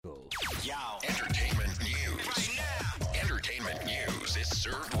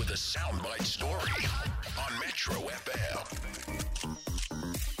Soundbite Story on Metro FM.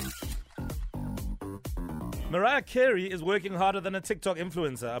 Mariah Carey is working harder than a TikTok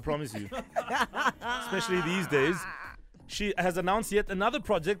influencer, I promise you. Especially these days. She has announced yet another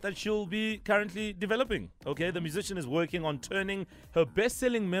project that she'll be currently developing. Okay, the musician is working on turning her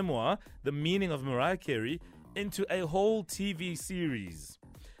best-selling memoir, The Meaning of Mariah Carey, into a whole TV series.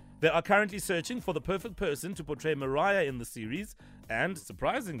 They are currently searching for the perfect person to portray Mariah in the series, and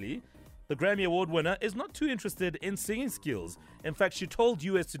surprisingly, the Grammy Award winner is not too interested in singing skills. In fact, she told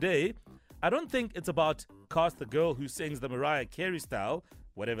US Today, "I don't think it's about cast the girl who sings the Mariah Carey style,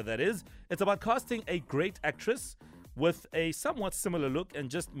 whatever that is. It's about casting a great actress with a somewhat similar look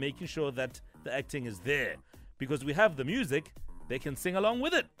and just making sure that the acting is there. Because we have the music, they can sing along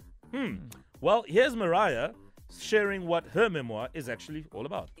with it." Well, here's Mariah sharing what her memoir is actually all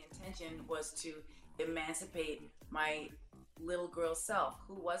about. The intention was to emancipate my little girl self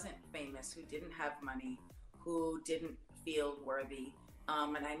who wasn't famous, who didn't have money, who didn't feel worthy.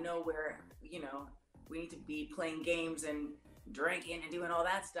 And I know where, we need to be playing games and drinking and doing all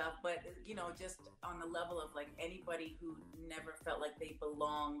that stuff, but just on the level of like anybody who never felt like they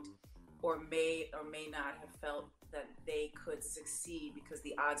belonged or may not have felt that they could succeed because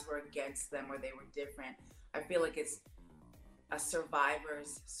the odds were against them or they were different. I feel like it's a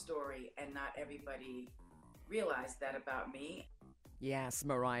survivor's story and not everybody realized that about me. Yes,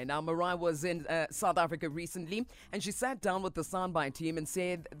 Mariah. Now, Mariah was in South Africa recently, and she sat down with the Soundbite team and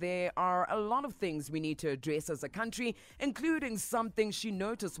said there are a lot of things we need to address as a country, including something she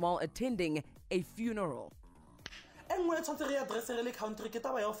noticed while attending a funeral. A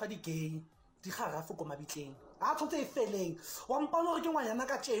tshotse e feleng wa mpona gore ke ngwanyana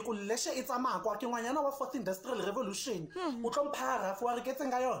ka tjeko leshe e tsamakwa ke ngwanyana wa fourth industrial revolution o tlompha rafa wa re ke tseng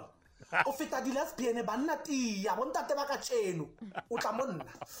ga yona o feta di lesbian banna tia bontate ba ka tsheno o tla monna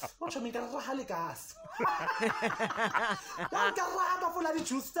o tshome ka re ha le gas wa ka ra ka fola di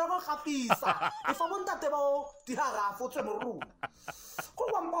juice tsa go gapisa e fa bontate ba o di harafa o tswe mo go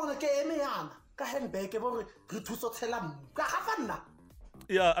wa mpona ke eme yana ka handbag bo re thuso tshela ka gafanna.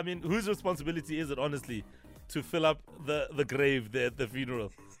 Yeah, I mean, whose responsibility is it, honestly, to fill up the grave there at the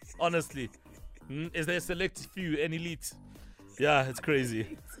funeral? Honestly. Is there a select few, an elite? Yeah, it's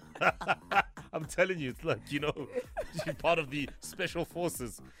crazy. I'm telling you, it's like, you're part of the special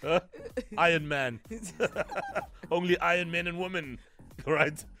forces. Huh? Iron Man. Only Iron Men and women,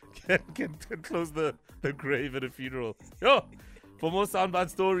 right, can close the grave at a funeral. Yo, for more Soundbite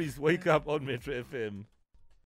stories, wake up on Metro FM.